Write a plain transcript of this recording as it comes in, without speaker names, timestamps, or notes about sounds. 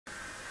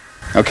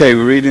Okay,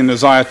 we read in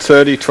Isaiah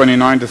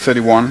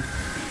 30:29-31.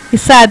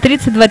 Исайя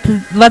 30,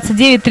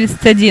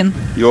 29-31.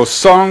 Your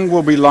song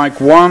will be like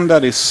one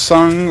that is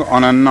sung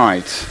on a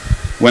night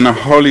when a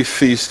holy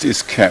feast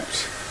is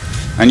kept,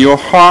 and your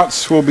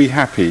hearts will be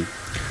happy,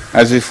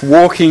 as if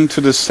walking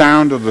to the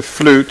sound of the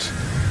flute,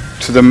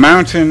 to the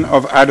mountain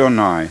of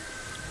Adonai,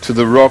 to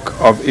the rock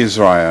of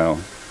Israel.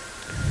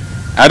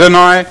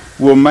 Adonai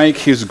will make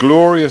his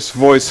glorious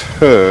voice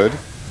heard,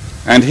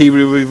 and he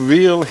will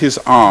reveal his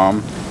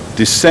arm,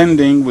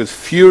 descending with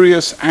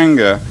furious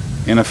anger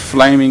in a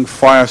flaming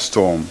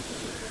firestorm,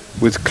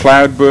 with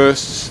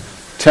cloudbursts,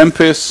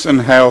 tempests,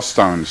 and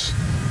hailstones.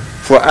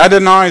 For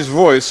Adonai's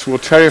voice will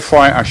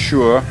terrify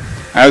Ashur,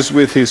 as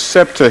with his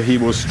scepter he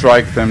will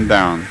strike them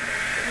down.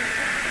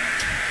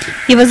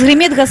 «И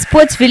возгремит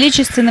Господь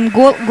величественным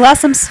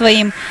гласом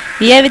своим,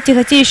 и явит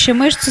тяготеющую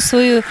мышцу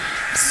свою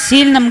в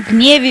сильном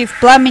гневе, в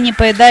пламени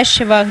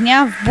поедающего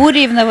огня, в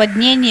буре и в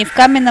наводнении, в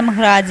каменном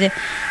граде.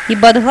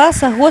 Ибо от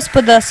гласа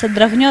Господа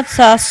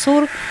содрогнется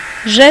Ассур,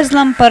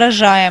 жезлом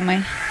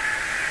поражаемый».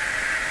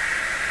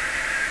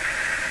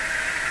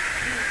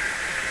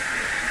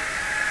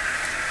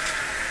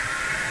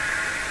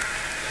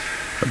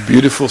 A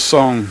beautiful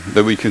song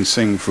that we can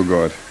sing for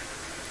God.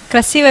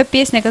 Красивая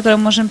песня, которую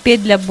мы можем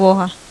петь для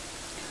Бога.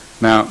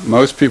 Now,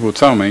 most people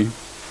tell me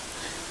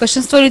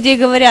Большинство людей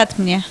говорят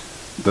мне,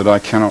 that I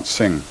cannot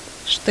sing.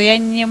 что я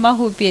не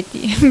могу петь,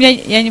 у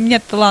меня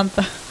нет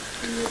таланта.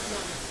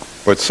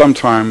 But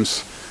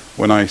sometimes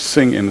when I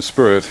sing in the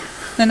Spirit,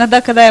 Но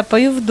иногда, когда я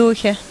пою в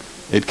духе,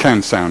 it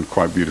can sound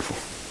quite beautiful.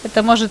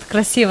 это может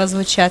красиво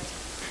звучать.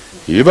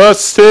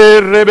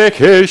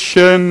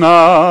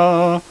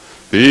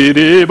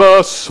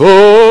 Piriba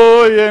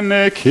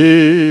soyene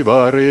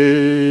kibare,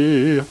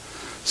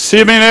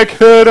 simine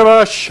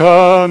kerva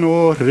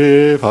shano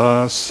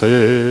revasene,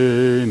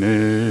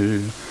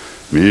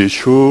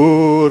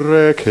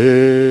 mishure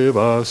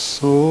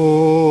kevaso.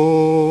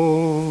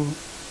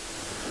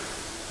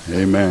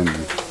 Amen.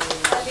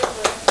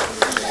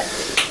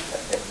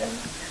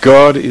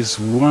 God is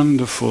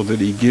wonderful that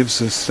He gives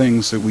us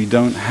things that we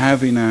don't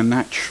have in our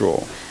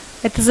natural.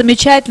 Это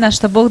замечательно,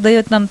 что Бог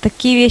дает нам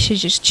такие вещи,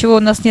 чего у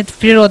нас нет в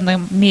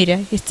природном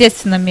мире,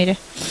 естественном мире.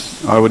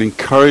 I would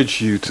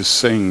encourage you to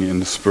sing in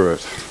the Spirit.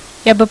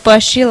 Я бы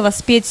поощрил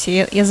вас петь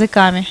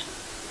языками.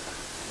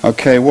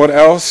 Okay, what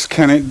else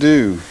can it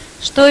do?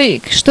 Что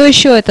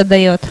еще это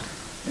дает?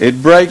 It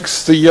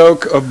breaks the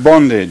yoke of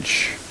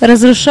bondage.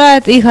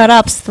 Разрушает иго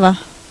рабства.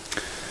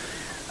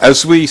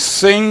 As we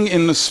sing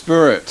in the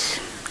Spirit,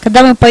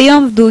 Когда мы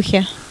поем в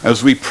духе,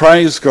 as we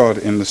praise God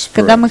in the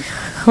когда Spirit, мы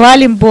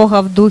хвалим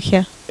Бога в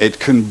духе, it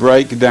can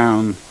break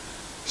down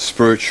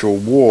spiritual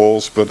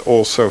walls, but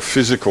also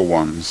physical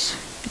ones.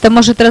 это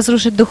может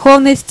разрушить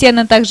духовные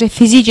стены, также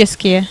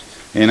физические.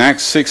 In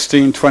Acts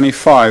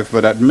 16:25,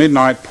 but at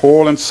midnight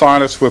Paul and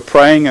Silas were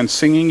praying and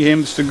singing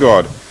hymns to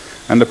God,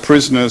 and the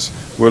prisoners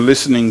were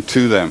listening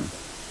to them.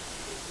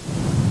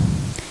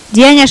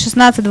 Деяния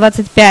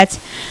 16:25.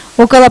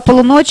 Около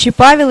полуночи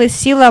Павел и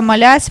Сила,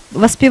 молясь,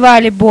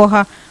 воспевали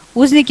Бога.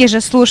 Узники же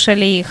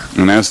слушали их.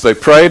 And as they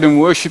prayed and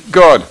worshipped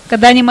God,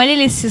 Когда они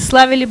молились и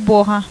славили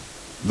Бога,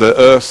 the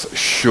earth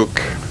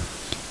shook,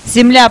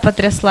 земля the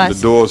потряслась,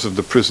 doors of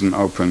the prison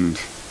opened,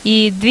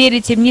 и двери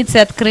темницы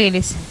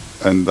открылись,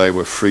 and they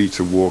were free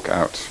to walk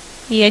out.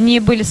 и они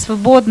были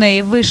свободны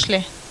и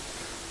вышли.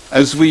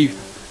 As we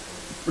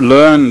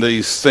learn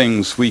these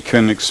things, we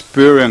can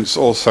experience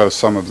also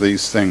some of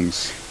these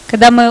things.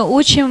 Когда мы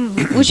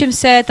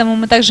учимся этому,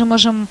 мы также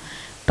можем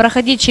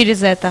проходить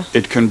через это.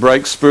 It can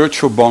break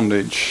spiritual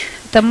bondage,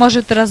 Это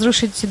может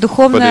разрушить but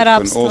духовное it can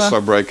рабство.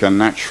 also break a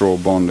natural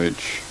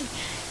bondage.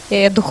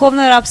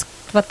 Духовное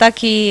рабство,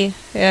 так и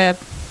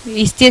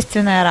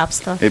естественное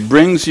рабство. It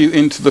brings you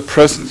into the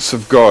presence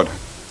of God.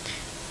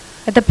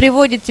 Это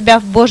приводит тебя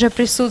в Божье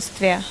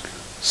присутствие.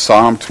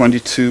 Psalm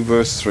 22,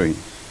 verse 3.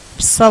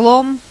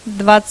 Псалом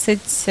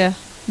 22:3.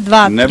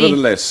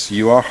 Nevertheless,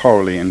 you are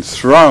holy,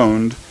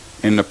 enthroned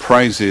in the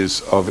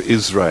praises of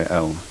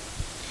Israel.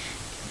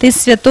 Ты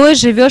святой,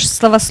 живешь в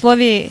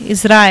славословии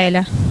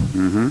Израиля.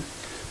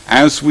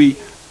 As we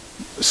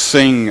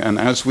sing and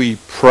as we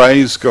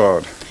praise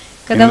God in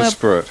Когда the мы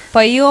Spirit,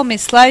 поем и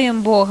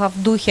славим Бога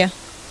в духе,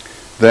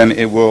 then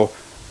it will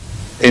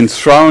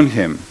enthrone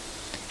Him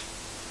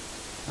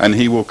and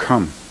He will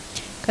come.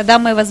 когда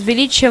мы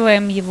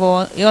возвеличиваем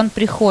Его, и Он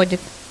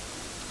приходит.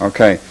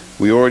 Okay,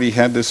 we already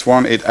had this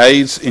one. It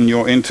aids in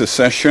your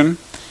intercession.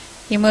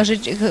 И мы уже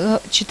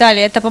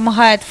читали, это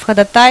помогает в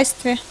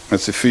ходатайстве.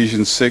 That's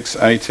Ephesians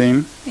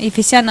 6:18.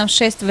 Ефесянам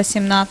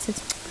 6:18.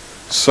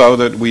 So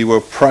that we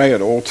will pray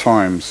at all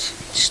times.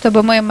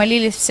 Чтобы мы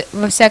молились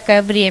во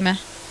всякое время.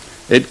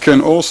 It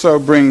can also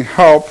bring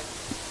help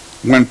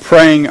when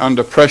praying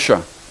under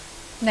pressure.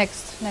 Next,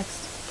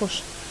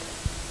 push.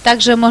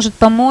 Также может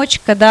помочь,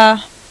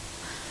 когда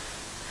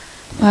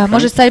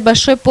может стать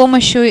большой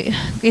помощью,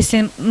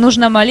 если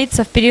нужно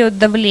молиться в период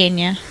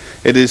давления.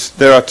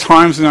 There are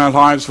times in our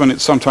lives when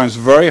it's sometimes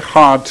very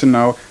hard to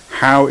know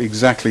how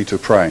exactly to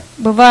pray.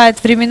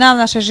 Бывают времена в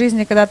нашей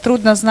жизни, когда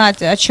трудно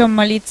знать, о чем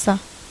молиться.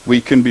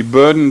 We can be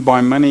burdened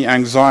by many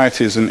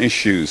anxieties and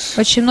issues.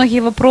 Очень многие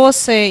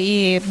вопросы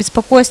и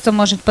беспокойство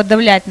может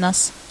подавлять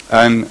нас.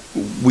 And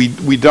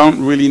we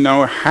don't really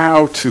know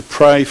how to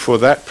pray for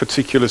that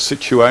particular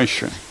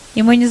situation.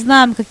 И мы не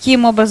знаем,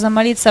 каким образом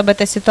молиться об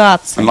этой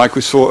ситуации. And like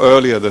we saw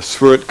earlier, the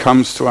Spirit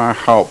comes to our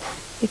help.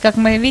 И как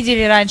мы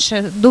видели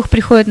раньше, Дух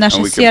приходит в And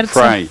наше we can сердце.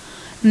 pray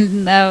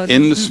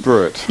in the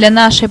Spirit Для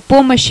нашей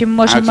помощи мы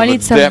out можем of a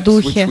молиться в depth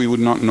which Духе. we would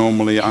not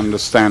normally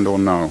understand or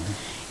know.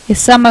 Из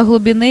самой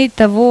глубины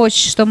того,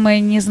 что мы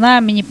не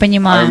знаем и не I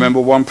понимаем.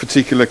 remember one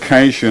particular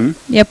occasion.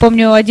 Я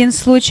помню один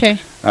случай.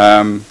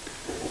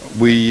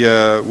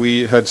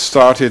 We had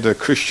started a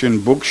Christian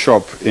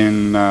bookshop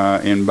in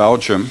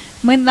Belgium.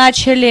 Мы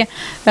начали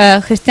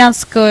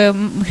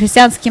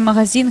христианский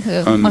магазин,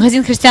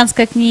 магазин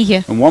христианской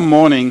книги And one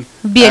morning,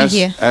 в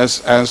Бельгии.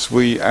 as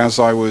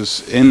I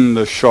was in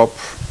the shop,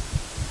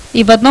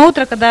 И в одно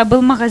утро, когда я был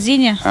в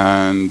магазине,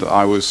 and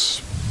I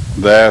was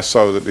there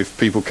so that if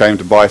people came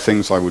to buy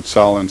things, I would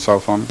sell and so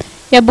on.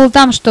 я был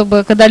там,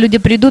 чтобы, когда люди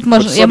придут,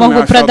 я мог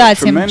бы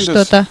продать им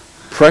что-то.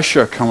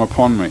 Pressure come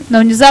upon me.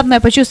 Но внезапно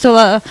я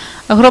почувствовала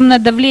огромное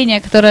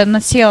давление, которое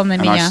насело на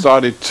And I меня.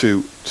 started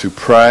to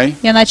pray.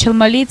 Я начал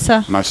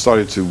молиться, And I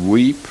started to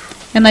weep.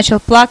 я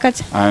начал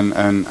плакать. And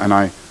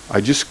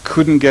I just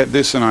couldn't get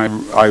this. And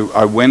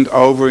I went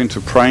over into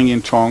praying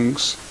in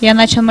tongues. Я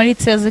начал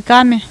молиться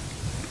языками.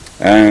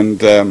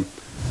 And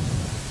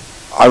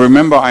I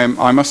remember I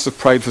must have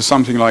prayed for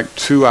something like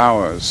 2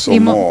 hours or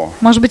more.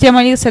 Может быть, я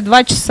молился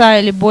 2 часа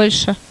или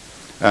больше.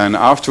 And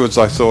afterwards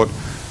I thought,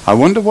 I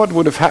wonder what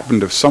would have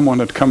happened if someone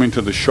had come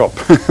into the shop.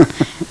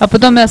 А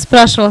потом я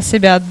спрашивал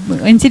себя,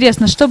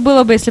 интересно, что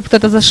было бы, если бы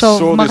кто-то зашел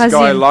в Saw this guy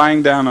магазин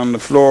lying down on the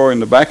floor in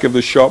the back of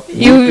the shop,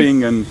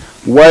 weeping and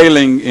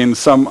wailing in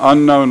some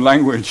unknown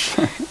language.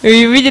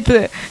 и увидит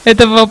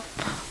этого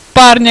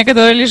парня,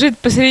 который лежит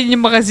посередине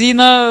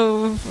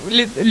магазина,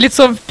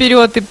 лицом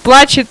вперед, и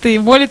плачет, и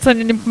молится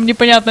на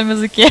непонятном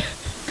языке.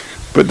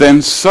 But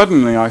then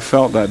suddenly I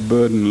felt that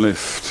burden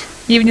lift.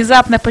 И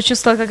внезапно я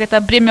почувствовала, как это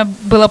бремя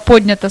было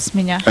поднято с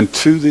меня. And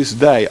to this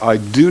day, I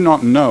do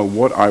not know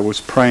what I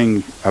was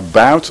praying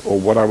about or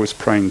what I was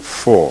praying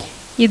for.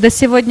 И до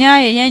сего дня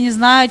я не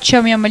знаю, о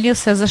чем я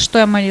молился, за что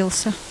я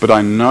молился. But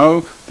I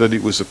know that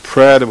it was a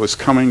prayer that was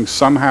coming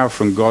somehow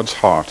from God's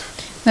heart.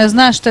 Но я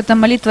знаю, что эта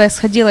молитва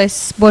исходила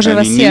из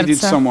Божьего And He needed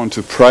сердца. someone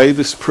to pray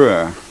this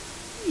prayer.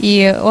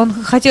 И Он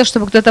хотел,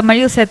 чтобы кто-то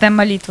молился этой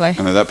молитвой.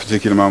 And at that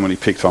particular moment, He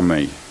picked on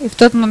me. И в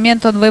тот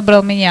момент Он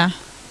выбрал меня.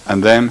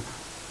 And then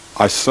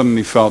I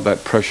suddenly felt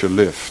that pressure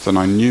lift, and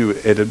I knew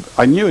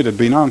it had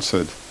been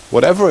answered,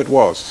 whatever it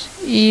was.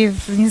 И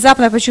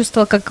внезапно я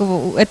почувствовала, как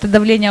это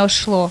давление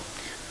ушло.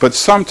 But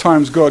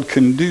sometimes God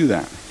can do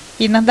that.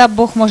 И иногда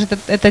Бог может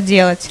это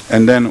делать.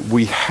 And then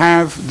we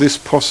have this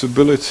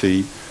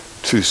possibility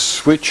to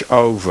switch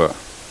over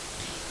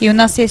И у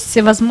нас есть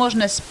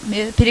возможность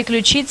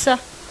переключиться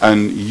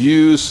and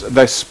use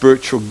that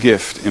spiritual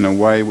gift in a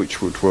way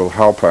which will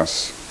help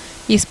us.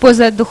 и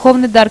использовать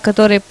духовный дар,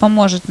 который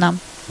поможет нам.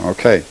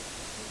 Okay.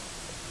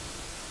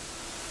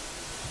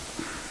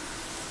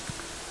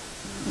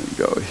 Let me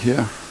go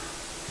here.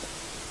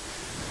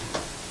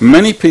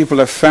 Many people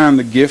have found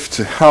the gift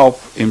to help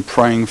in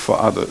praying for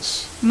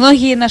others.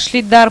 Многие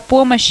нашли дар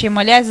помощи,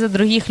 молясь за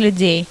других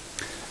людей.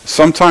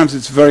 Sometimes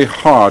it's very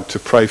hard to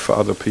pray for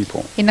other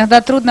people.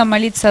 Иногда трудно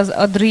молиться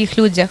о других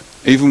людях.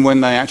 Even when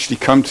they actually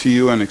come to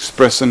you and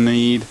express a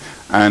need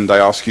and they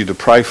ask you to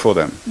pray for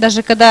them.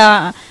 Даже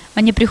когда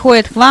они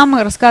приходят к вам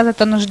и рассказывают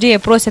о нужде и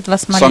просят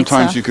вас молиться.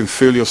 Sometimes you can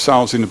feel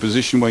yourselves in a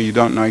position where you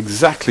don't know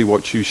exactly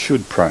what you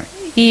should pray.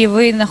 И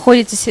вы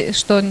находитесь,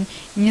 что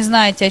не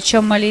знаете, о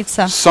чем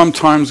молиться.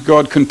 Sometimes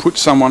God can put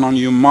someone on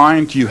your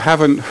mind you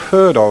haven't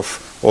heard of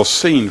or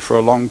seen for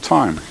a long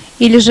time.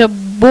 Или же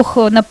Бог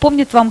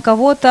напомнит вам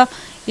кого-то,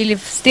 или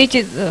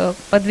встретит,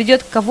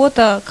 подведет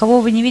кого-то, кого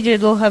вы не видели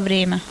долгое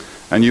время.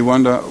 And you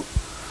wonder,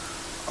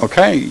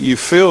 okay, you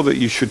feel that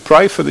you should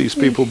pray for these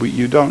people, but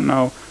you don't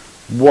know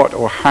what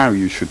or how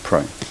you should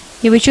pray.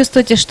 И вы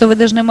чувствуете, что вы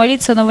должны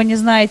молиться, но вы не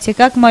знаете,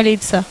 как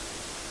молиться.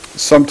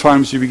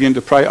 Sometimes you begin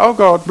to pray, oh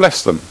God,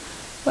 bless them.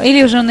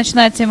 Или уже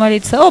начинаете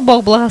молиться, о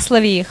Бог,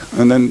 благослови их.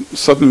 And then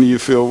suddenly you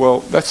feel,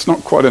 well, that's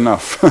not quite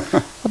enough.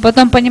 А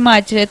потом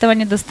понимаете, этого But you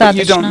don't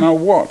недостаточно. know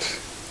what.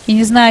 И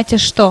не знаете,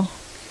 что.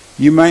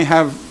 You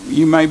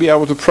may be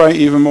able to pray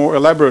even more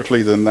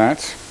elaborately than that,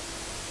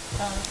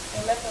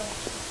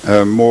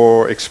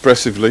 more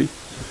expressively,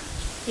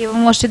 И вы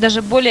можете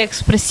даже более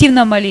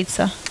экспрессивно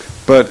молиться.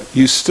 but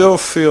you still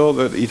feel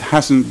that it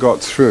hasn't got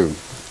through.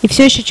 И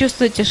все еще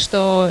чувствуете,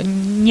 что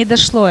не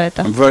дошло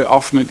это. And very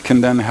often it can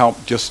then help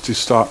just to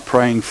start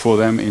praying for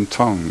them in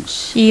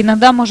tongues И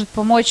иногда может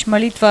помочь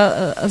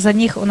молитва за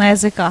них на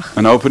языках.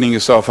 and opening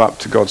yourself up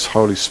to God's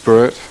Holy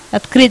Spirit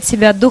Открыть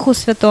себя Духу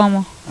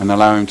Святому and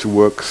allow Him to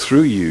work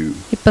through you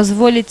и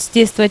позволить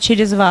действовать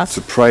через вас,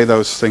 to pray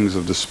those things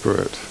of the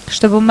Spirit.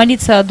 чтобы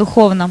молиться о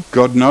духовном.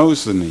 God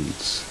knows the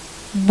needs.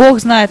 Бог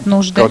знает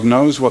нужды. God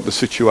knows what the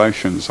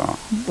situations are.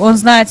 Он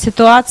знает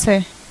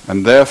ситуации.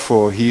 And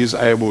therefore, He is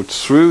able,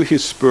 through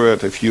His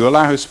Spirit, if you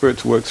allow His Spirit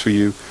to work through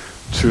you,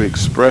 to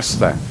express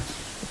that.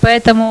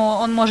 Поэтому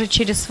Он может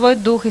через свой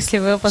дух, если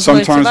вы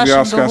позволите Sometimes we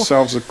вашему ask духу.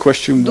 ourselves the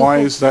question,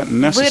 why is that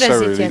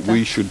necessary that это.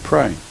 we should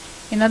pray?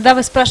 Иногда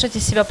вы спрашиваете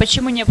себя,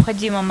 почему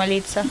необходимо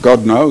молиться?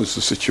 God knows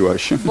the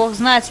situation. Бог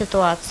знает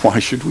ситуацию. Why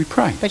should we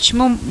pray?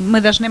 Почему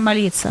мы должны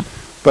молиться?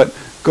 But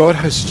God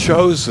has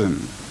chosen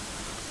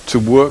to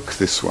work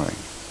this way.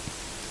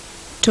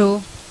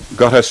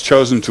 God has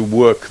chosen to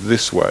work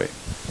this way.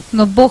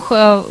 Но Бог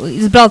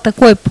избрал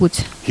такой путь.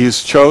 He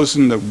has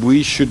chosen that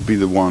we should be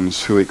the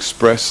ones who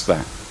express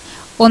that.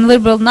 Он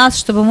выбрал нас,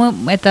 чтобы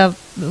мы это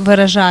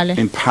выражали.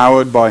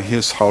 Empowered by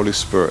His Holy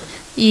Spirit.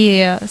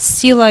 И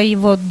сила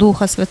Его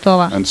Духа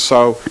Святого. And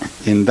so,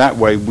 in that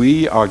way,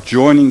 we are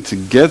joining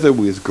together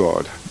with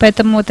God.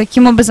 Поэтому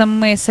таким образом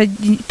мы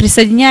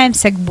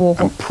присоединяемся к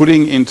Богу. And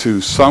putting into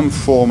some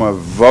form of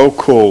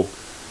vocal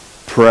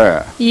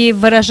prayer. И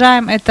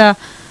выражаем это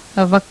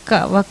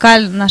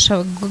вокаль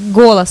нашего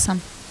голоса.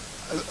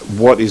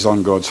 What is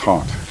on God's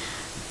heart.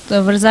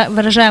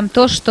 Выражаем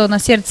то, что на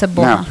сердце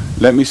Бога. Now,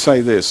 let me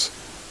say this.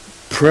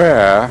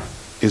 Prayer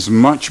is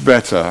much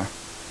better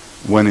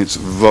when it's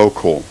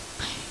vocal.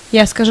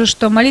 Я скажу,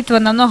 что молитва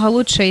намного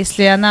лучше,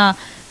 если она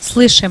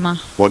слышима.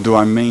 What do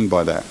I mean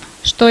by that?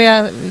 Что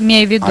я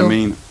имею в I виду?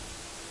 mean,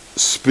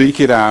 speak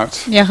it out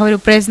Я говорю,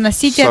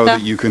 произносите so это,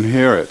 that you can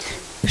hear it.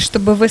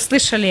 чтобы вы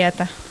слышали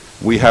это.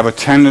 We have a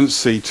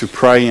tendency to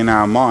pray in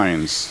our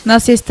minds, У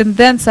нас есть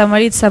тенденция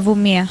молиться в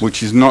уме,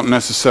 which is not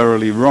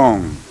necessarily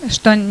wrong.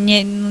 что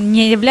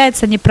не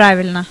является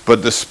неправильно.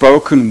 But the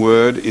spoken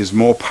word is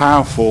more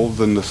powerful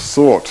than the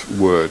thought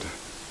word.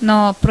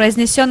 Но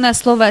произнесенное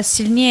слово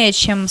сильнее,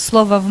 чем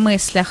слово в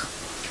мыслях.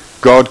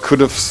 God could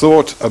have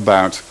thought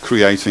about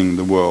creating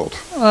the world.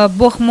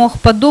 Бог мог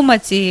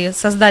подумать и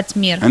создать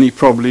мир. And He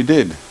probably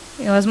did.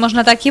 И,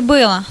 возможно, так и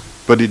было.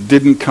 But it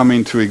didn't come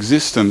into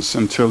existence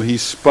until He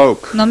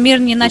spoke. Но мир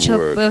не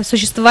начал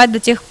существовать до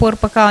тех пор,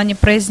 пока Он не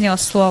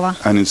произнес слово.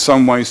 And in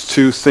some ways,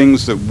 two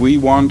things that we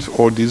want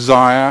or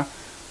desire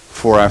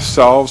for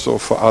ourselves or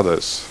for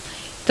others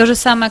То же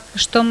самое,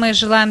 что мы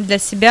желаем для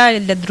себя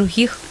или для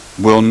других,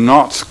 will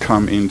not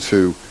come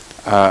into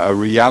a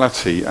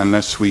reality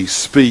unless we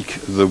speak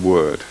the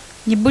word.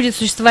 не будет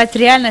существовать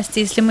реальности,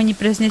 если мы не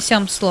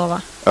произнесем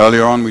слово.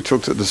 Earlier on, we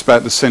talked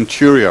about the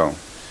centurion.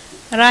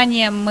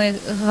 Ранее мы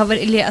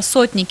говорили о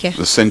сотнике.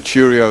 The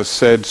centurion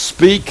said,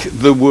 "Speak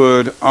the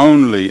word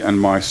only,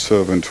 and my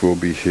servant will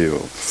be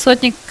healed."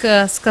 Сотник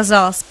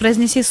сказал: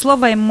 произнеси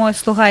слово, и мой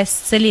слуга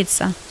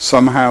исцелится.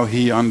 Somehow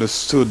he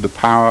understood the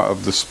power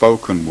of the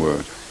spoken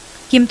word.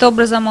 Каким-то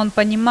образом он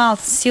понимал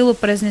силу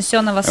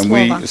произнесенного And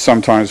слова. we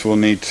sometimes will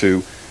need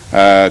to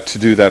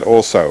do that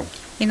also.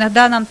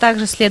 Иногда нам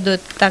также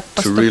следует так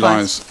To поступать.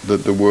 realize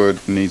that the word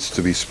needs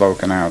to be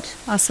spoken out.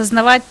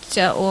 Осознавать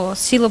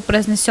силу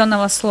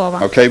произнесенного слова.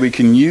 Okay, we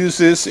can use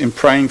this in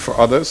praying for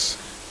others.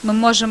 Мы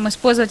можем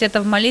использовать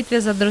это в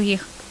молитве за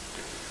других.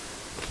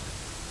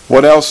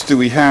 What else do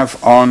we have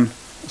on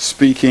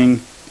speaking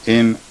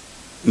in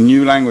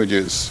new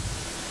languages?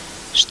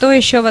 Что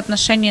еще в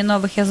отношении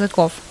новых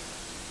языков?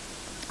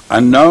 A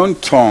known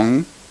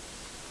tongue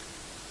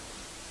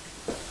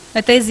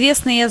Это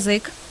известный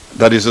язык,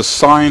 that is a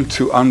sign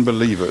to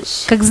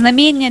unbelievers. как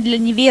знамение для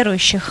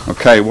неверующих.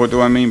 Okay, what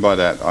do I mean by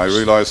that? I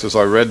realized as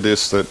I read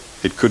this that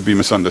it could be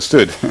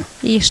misunderstood.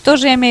 И что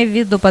же я имею в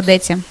виду под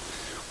этим?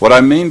 What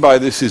I mean by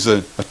this is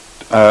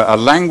a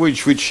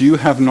language which you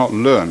have not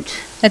learnt,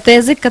 Это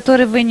язык,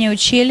 который вы не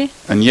учили,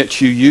 and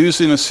yet you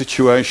use in a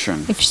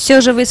situation, и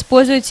все же вы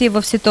используете его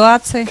в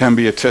ситуации. can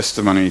be a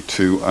testimony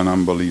to an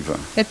unbeliever.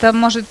 Это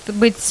может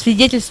быть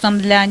свидетельством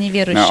для Now, I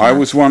неверующего.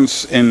 was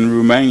once in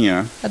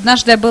Romania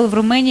Однажды я был в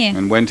Румынии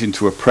and went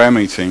into a prayer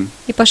meeting,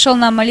 и пошел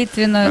на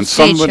молитвенную and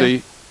встречу.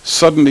 somebody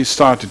suddenly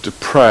started to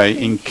pray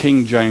in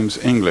King James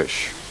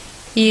English.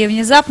 И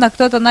внезапно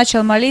кто-то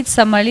начал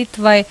молиться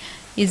молитвой,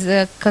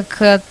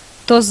 как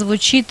то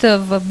звучит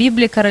в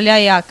Библии короля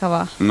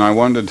Иакова. And I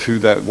wondered who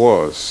that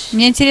was.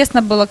 Мне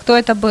интересно было, кто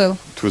это был.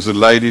 It was a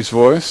lady's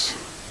voice.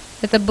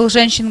 Это был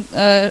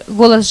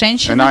голос And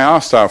женщины. I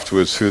asked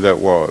afterwards who that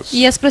was. И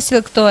я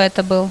спросил, кто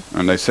это был.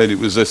 And they said it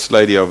was this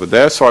lady over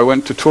there, so I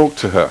went to talk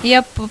to her. И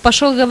я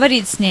пошел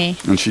говорить с ней.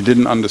 And she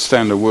didn't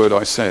understand a word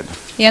I said.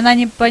 И она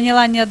не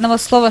поняла ни одного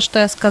слова, что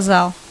я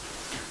сказал.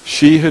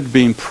 She had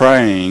been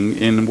praying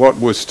in what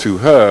was to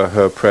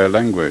her prayer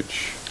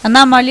language.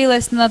 Она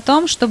молилась на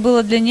том, что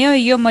было для нее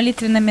ее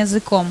молитвенным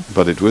языком.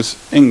 But it was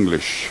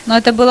English, Но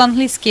это был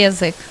английский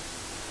язык,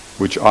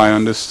 which I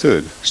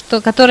understood.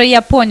 который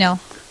я понял.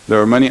 There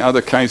are many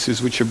other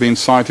cases which have been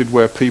cited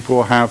where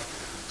people have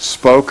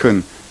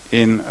spoken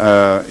in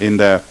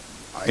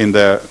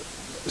their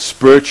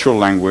spiritual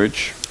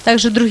language,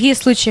 Также другие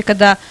случаи,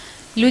 когда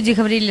люди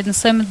говорили на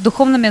своем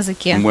духовном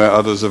языке, and where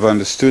others have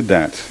understood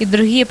that и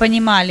другие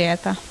понимали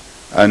это.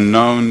 and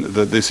known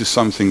that this is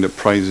something that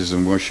praises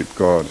and worship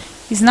God.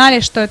 И знали,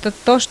 что это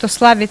то, что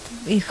славит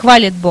и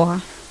хвалит Бога.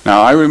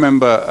 Now I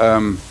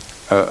remember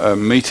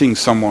meeting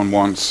someone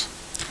once,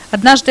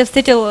 Однажды я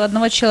встретил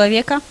одного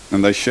человека,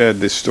 and they shared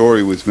this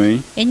story with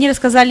me. и они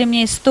рассказали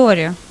мне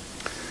историю.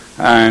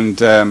 And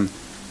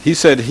he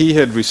said he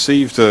had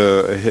received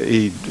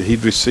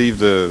he'd received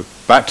the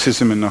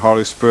baptism in the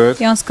Holy Spirit.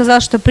 И он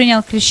сказал, что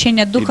принял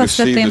крещение He'd Духом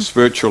received Святым, the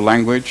spiritual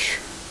language,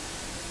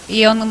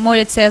 и он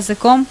молится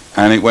языком.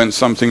 and it went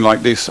something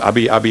like this: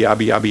 Abi, abi,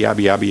 abi, abi,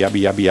 abi, abi,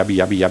 abi, abi, abi,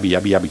 abi, abi,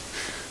 abi, abi.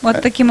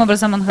 Вот таким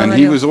образом он And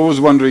he говорил. was always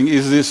wondering,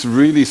 is this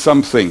really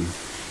something?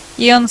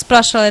 И он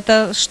спрашивал,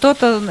 это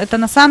что-то, это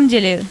на самом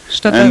деле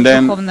что-то And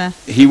then духовное?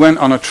 he went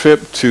on a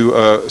trip to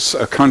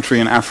a country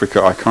in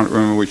Africa. I can't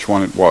remember which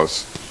one it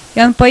was.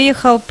 И он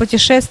поехал в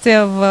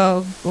путешествие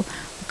в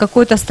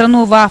какую-то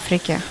страну в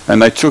Африке.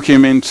 And they took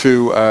him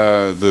into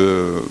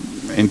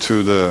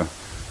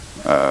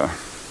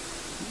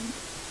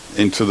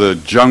the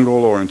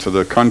jungle or into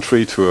the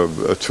country to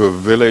a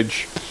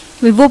village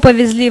Его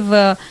повезли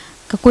в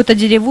какую-то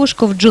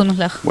деревушку в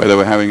джунглях, where they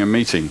were having a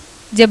meeting.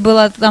 где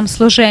было там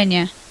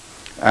служение.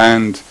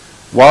 And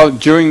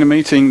during the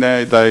meeting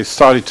they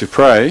started to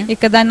pray, И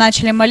когда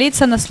начали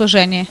молиться на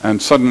служении, and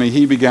suddenly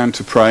he began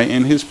to pray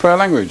in his prayer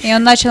language. и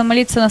он начал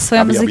молиться на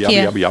своем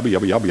языке,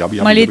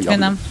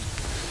 молитвенном.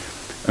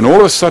 And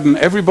all of a sudden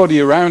everybody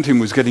around him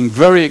was getting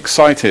very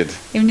excited.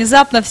 И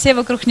внезапно все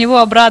вокруг него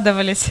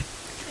обрадовались.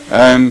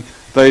 And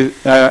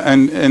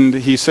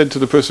he said to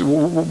the person,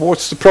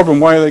 "What's the problem?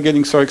 Why are they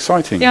getting so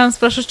exciting?" Я он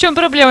спрашиваю, в чем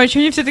проблема,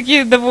 почему они все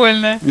такие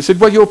довольны? He said,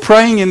 "Well, you're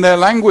praying in their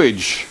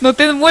language. Ну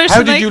ты молишься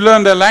How did you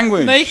learn their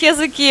language?" на их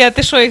языке, а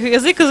ты что, их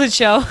язык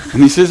изучал?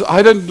 And he says,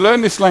 "I didn't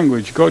learn this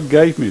language. God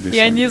gave me this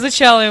Я не language."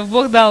 изучал его,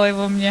 Бог дал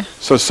его мне.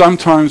 So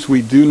sometimes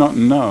we do not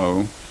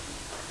know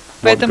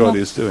what Поэтому God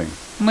is doing.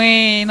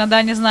 мы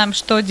иногда не знаем,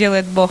 что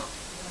делает Бог.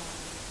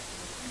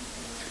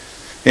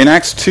 In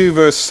Acts 2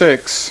 verse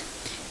 6,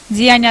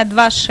 Деяния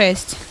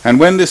 2:6. and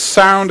when this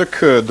sound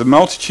occurred, the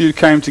multitude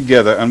came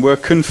together and were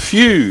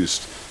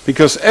confused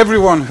because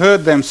everyone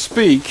heard them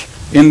speak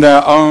in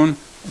their own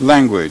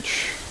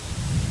language.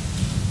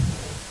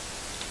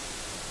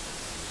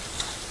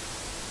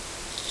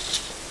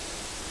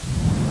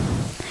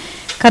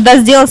 Когда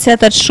сделался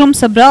этот шум,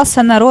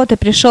 собрался народ и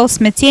пришел в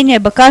смятение,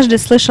 ибо каждый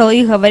слышал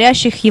их,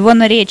 говорящих его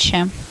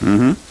наречием.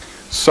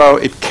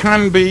 So it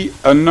can be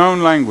a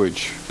known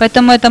language,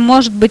 Поэтому это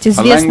может быть a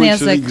известный language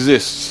that язык,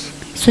 exists,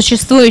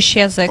 существующий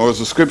язык, or as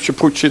the scripture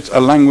puts it, a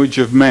language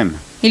of men.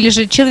 или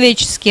же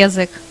человеческий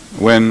язык.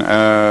 When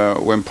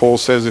Paul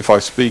says, if I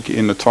speak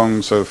in the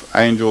tongues of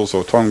angels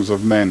or tongues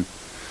of men,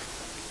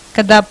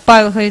 Когда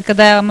Павел говорит,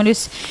 когда я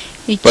молюсь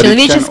и but it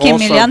can человеческим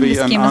или also be an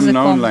ангельским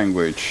unknown языком.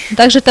 language.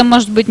 Также это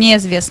может быть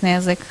неизвестный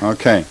язык.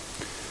 Okay.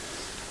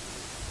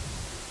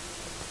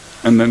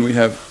 And then we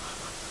have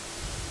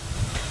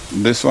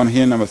this one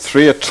here, number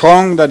 3, a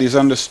tongue that is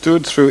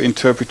understood through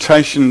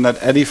interpretation that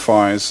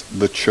edifies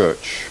the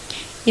church.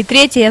 И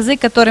третий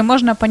язык, который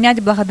можно понять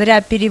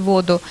благодаря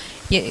переводу.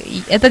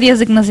 Этот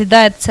язык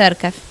назидает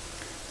церковь.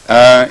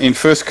 In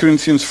 1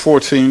 Corinthians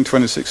 14,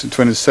 26 and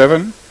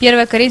 27,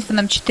 1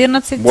 Коринфянам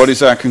 14, what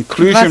is our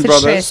conclusion,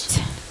 brothers?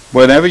 26.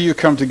 Whenever you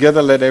come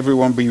together, let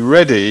everyone be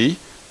ready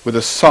with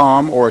a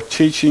psalm or a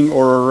teaching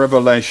or a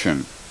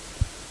revelation,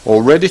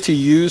 or ready to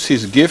use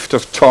his gift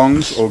of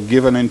tongues or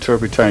give an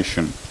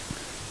interpretation.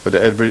 But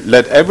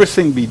let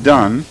everything be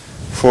done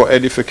for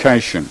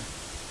edification.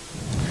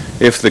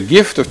 If the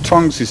gift of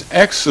tongues is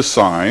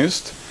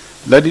exercised,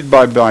 let it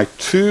be by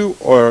 2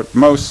 or at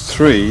most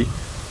 3,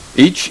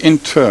 each in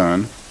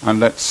turn, and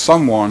let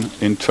someone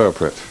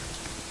interpret.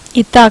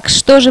 Итак,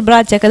 что же,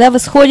 братья, когда вы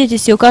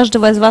сходитесь, и у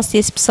каждого из вас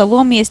есть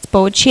псалом, есть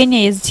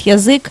поучение, есть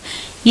язык,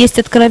 есть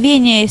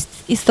откровение, есть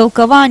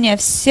истолкование,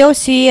 все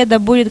сие да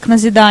будет к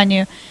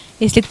назиданию.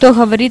 Если кто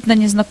говорит на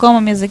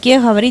незнакомом языке,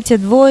 говорите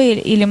двое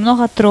или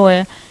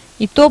много-трое,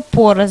 и то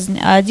порознь,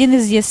 а один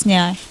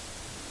изъясняй.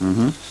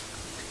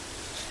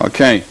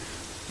 Okay,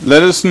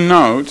 let us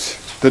note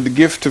that the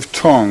gift of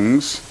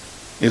tongues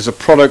is a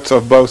product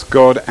of both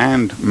God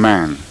and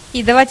man.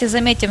 И давайте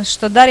заметим,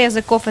 что дар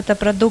языков — это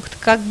продукт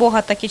как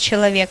Бога, так и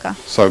человека.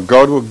 So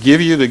God will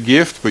give you the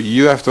gift, but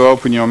you have to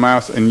open your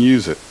mouth and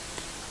use it.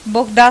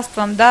 Бог даст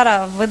вам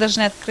дара, вы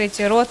должны открыть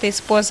рот и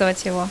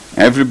использовать его.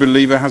 Every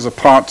believer has a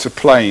part to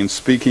play in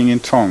speaking in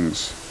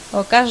tongues,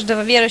 У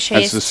каждого верующего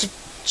есть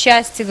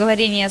часть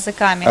говорения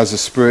языками, as the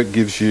Spirit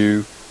gives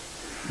you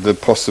the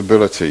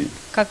possibility.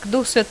 как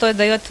Дух Святой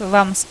дает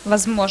вам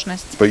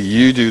возможность. But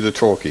you do the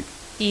talking.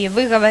 И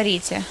вы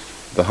говорите.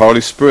 The Holy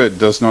Spirit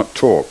does not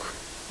talk.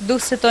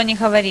 Дух Святой не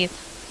говорит.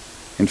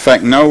 In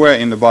fact, nowhere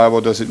in the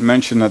Bible does it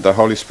mention that the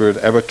Holy Spirit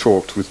ever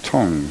talked with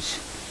tongues.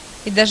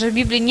 И даже в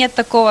Библии нет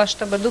такого,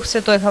 чтобы Дух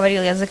Святой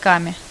говорил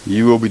языками.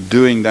 You will be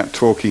doing that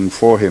talking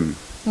for Him.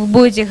 Вы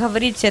будете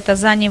говорить это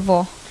за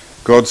Него.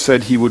 God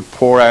said He would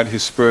pour out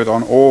His Spirit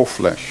on all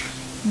flesh.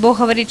 Бог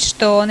говорит,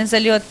 что Он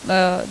изольет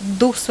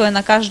Дух Свой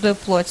на каждую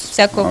плоть,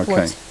 всякую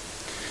плоть.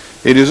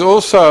 It is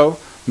also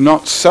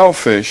not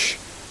selfish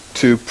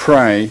to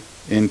pray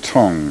in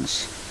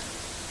tongues.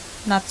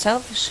 Not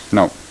selfish.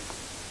 No.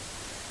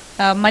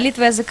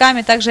 Молитва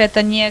языками также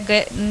это не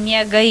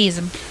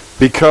эгоизм.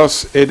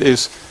 Because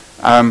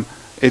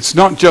it's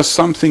not just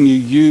something you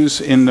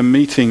use in the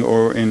meeting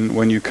or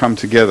when you come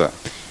together.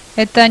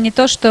 Это не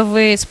то, что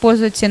вы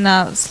используете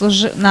на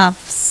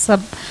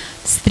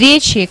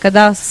встрече,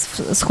 когда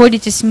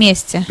сходитесь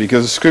вместе.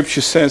 Because the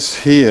scripture says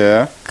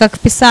here Как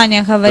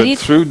Писание that говорит,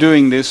 through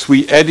doing this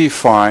we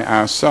edify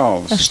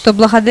ourselves. что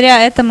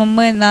благодаря этому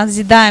мы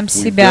назидаем We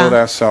build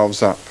себя,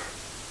 ourselves up.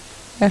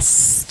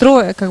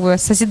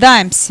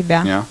 созидаем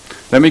себя. Yeah.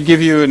 Let me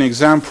give you an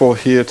example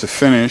here to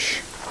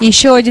finish.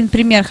 Еще один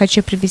пример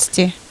хочу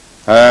привести.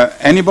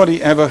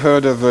 Anybody ever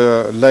heard of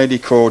a lady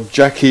called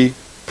Jackie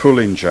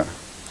Pullinger?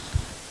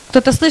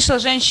 Кто-то слышал о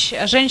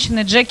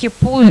женщине Джеки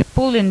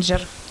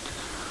Пуллинджер?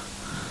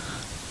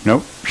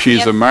 No, she's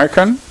Нет.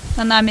 American,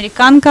 Она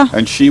американка,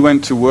 and she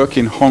went to work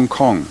in Hong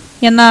Kong,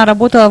 и она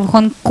работала в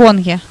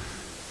Гонконге,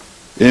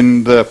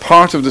 in the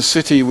part of the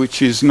city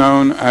which is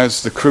known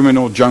as the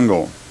criminal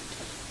jungle,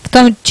 в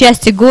том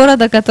части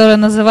города, которую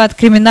называют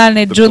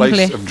криминальные the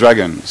джунгли, place of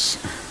dragons.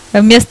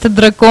 место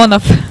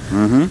драконов.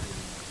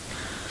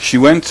 She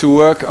went to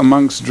work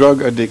amongst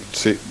drug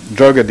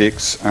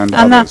addicts and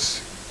Она others,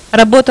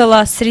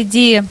 работала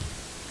среди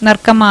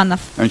наркоманов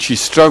and she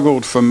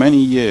struggled for many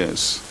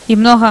years, и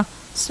много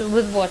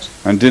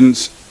and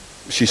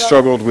she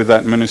struggled with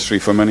that ministry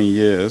for many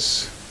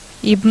years.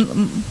 и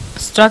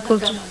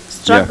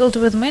struggled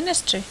with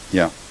ministry.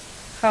 Yeah,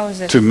 How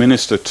is it? to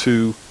minister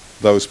to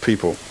those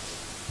people.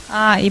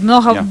 И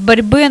много Yeah.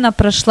 борьбы она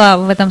прошла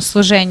в этом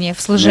служении,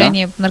 в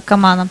служении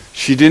наркоманам.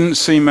 She didn't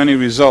see many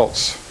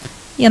results,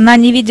 И она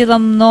не видела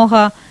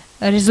много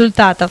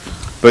результатов.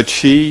 but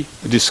she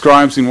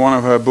describes in one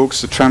of her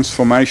books the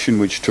transformation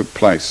which took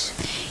place.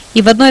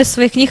 И в одной из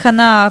своих книг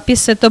она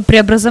описывает то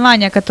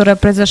преобразование, которое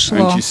произошло.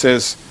 And she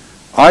says,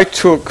 I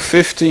took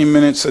 15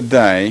 minutes a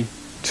day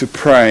to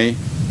pray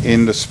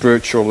in the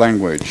spiritual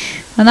language,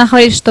 Она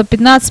говорит, что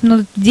 15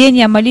 минут в день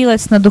я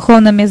молилась на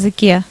духовном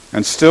языке.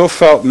 and still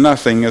felt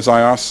nothing as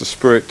I asked the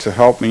Spirit to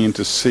help me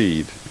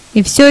intercede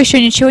И все еще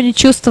ничего не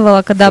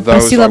чувствовала, когда for those I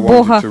просила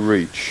Бога, wanted to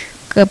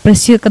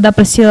reach. когда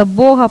просила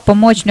Бога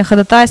помочь мне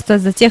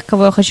ходатайствовать за тех,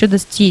 кого я хочу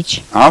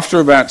достичь. After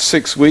about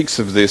 6 weeks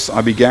of this,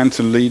 I began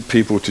to lead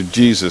people to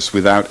Jesus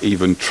without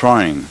even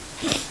trying.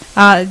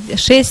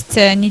 6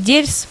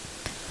 недель,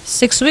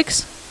 6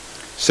 weeks?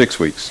 6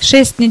 weeks.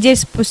 6 недель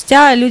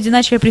спустя люди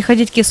начали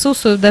приходить к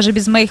Иисусу даже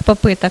без моих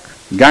попыток.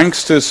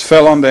 Gangsters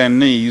fell on their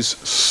knees,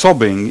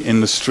 sobbing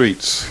in the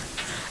streets.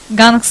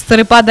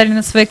 Гангстеры падали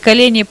на свои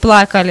колени и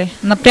плакали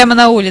прямо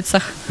на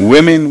улицах.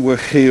 Women were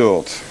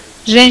healed.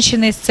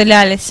 Женщины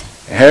исцелялись.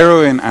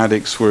 Heroin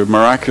addicts were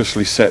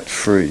miraculously set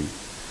free.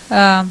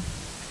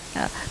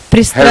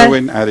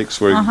 Heroin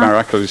addicts were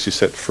miraculously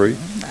set free.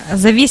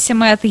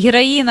 Зависимые от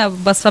героина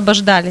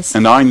освобождались.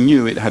 And I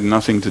knew it had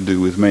nothing to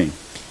do with me.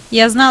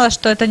 Я знала,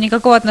 что это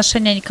никакого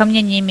отношения ко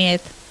мне не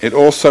имеет. It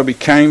also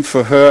became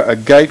for her a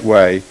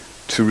gateway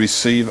to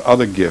receive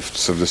other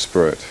gifts of the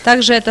Spirit.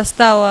 Также это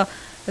стало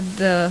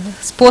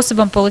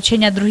способом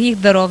получения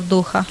других даров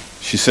Духа.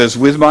 She says,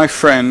 with my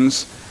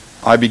friends,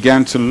 I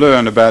began to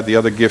learn about the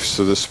other gifts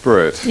of the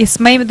Spirit. И с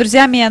моими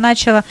друзьями я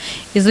начала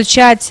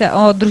изучать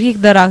о других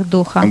дарах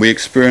Духа. And we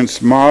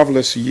experienced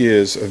marvelous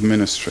years of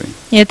ministry.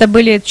 И это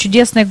были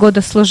чудесные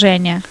годы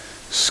служения.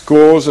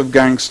 Scores of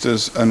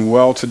gangsters and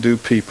well-to-do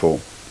people,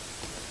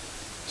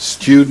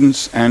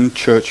 students and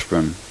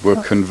churchmen,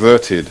 were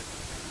converted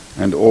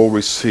and all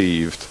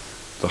received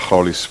the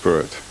Holy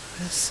Spirit.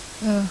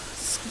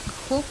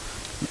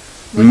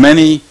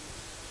 Many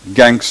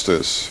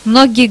gangsters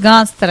Многие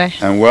гангстеры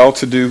and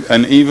well-to-do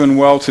and even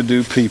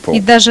well-to-do people,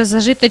 и даже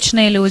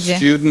зажиточные люди,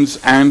 students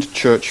and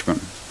churchmen,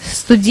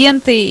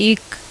 студенты и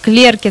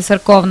клерки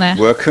церковные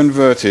were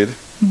converted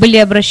были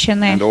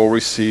обращены, and all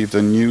received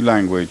a new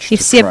language и to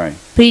все pray.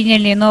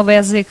 приняли новый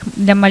язык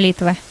для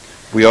молитвы.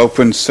 We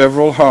opened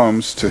several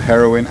homes to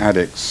heroin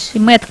addicts, И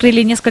мы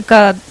открыли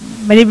несколько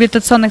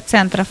реабилитационных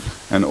центров,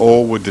 and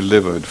all were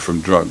delivered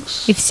from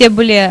drugs и все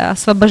были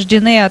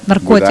освобождены от without a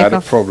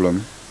наркотиков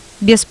problem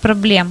без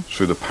проблем.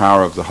 through the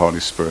power of the Holy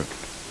Spirit.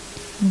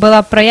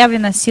 Была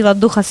проявлена сила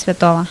Духа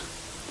Святого.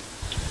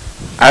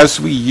 As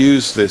we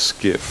use this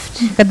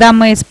gift, Когда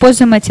мы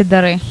используем эти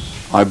дары,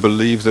 I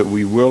believe that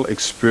we will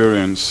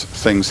experience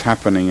things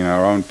happening in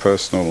our own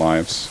personal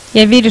lives,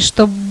 я верю,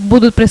 что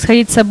будут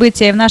происходить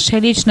события и в нашей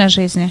личной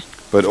жизни,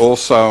 but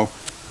also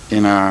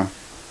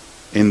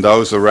in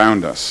those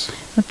around us.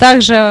 но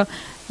также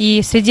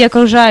и среди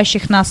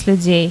окружающих нас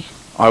людей.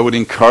 I would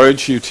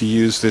encourage you to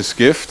use this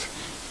gift,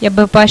 Я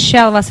бы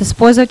поощрял вас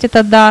использовать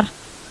этот дар,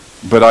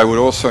 but I would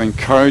also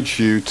encourage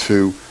you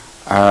to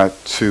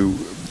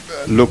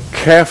look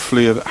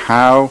carefully at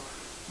how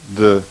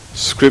the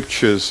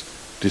scriptures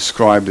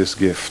describe this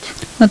gift.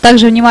 но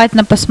также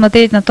внимательно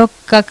посмотреть на то,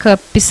 как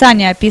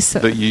Писание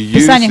That you use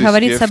Писание this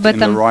говорится gift об in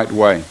the этом right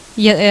way.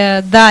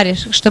 даре,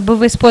 чтобы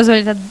вы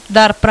использовали этот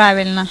дар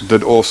правильно.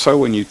 That also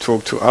when you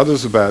talk to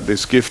others about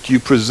this gift, you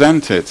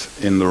present it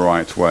in the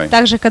right way.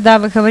 Также, когда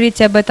вы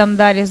говорите об этом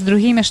даре с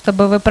другими,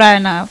 чтобы вы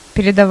правильно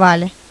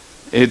передавали.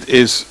 It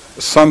is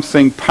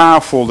something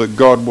powerful that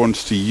God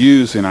wants to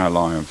use in our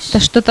lives. Это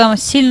что-то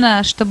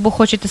сильное, что Бог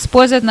хочет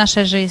использовать в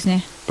нашей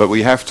жизни. But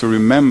we have to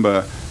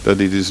remember that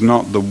it is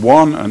not the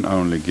one and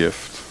only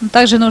gift. Но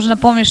также нужно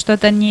помнить, что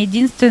это не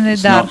единственный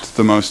It's дар, not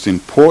the most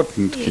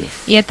important gift,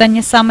 и это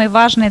не самый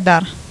важный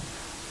дар,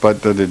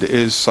 but that it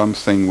is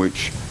something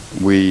which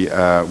we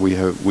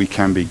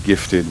can be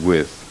gifted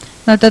with.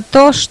 но это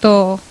то,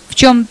 что в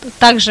чем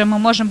также мы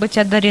можем быть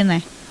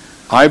одарены.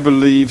 I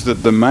believe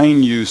that the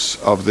main use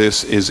of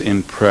this is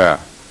in prayer.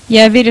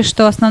 Я верю,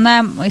 что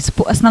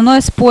основное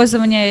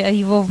использование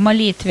его в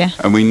молитве,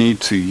 And we need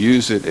to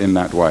use it in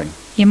that way.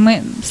 и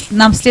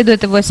нам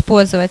следует его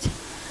использовать.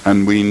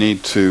 And we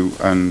need to,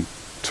 and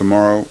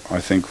tomorrow I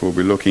think we'll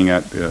be looking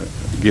at the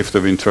gift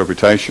of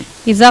interpretation.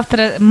 И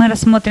завтра мы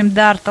рассмотрим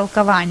дар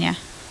толкования.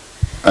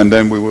 And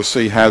then we will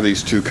see how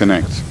these two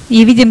connect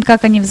И видим,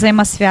 как они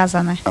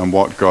взаимосвязаны. and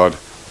what God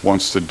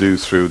wants to do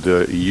through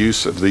the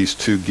use of these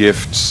two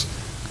gifts,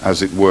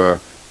 as it were,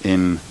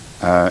 in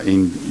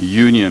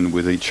union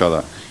with each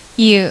other.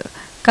 И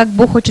как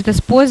Бог хочет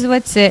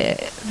использовать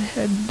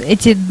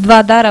эти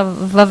два дара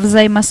во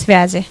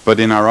взаимосвязи. But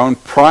in our own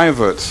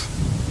private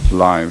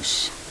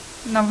lives,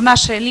 Но в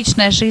нашей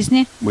личной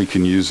жизни we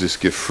can use this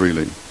gift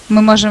freely.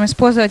 мы можем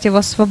использовать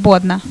его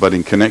свободно. But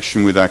in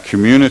connection with our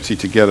community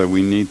together,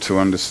 we need to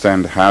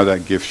understand how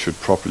that gift should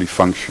properly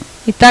function.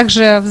 И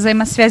также в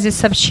взаимосвязи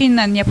с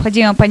общиной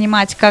необходимо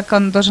понимать, как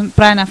он должен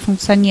правильно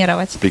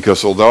функционировать.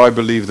 Because although I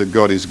believe that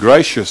God is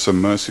gracious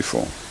and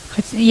merciful,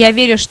 Я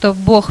верю, что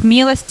Бог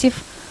милостив,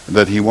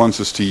 that He wants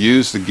us to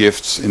use the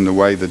gifts in the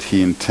way that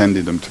He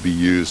intended them to be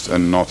used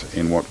and not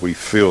in what we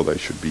feel they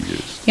should be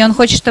used. и Он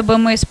хочет, чтобы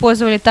мы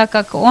использовали так,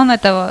 как Он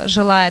этого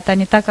желает, а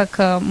не так,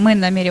 как мы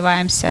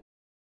намереваемся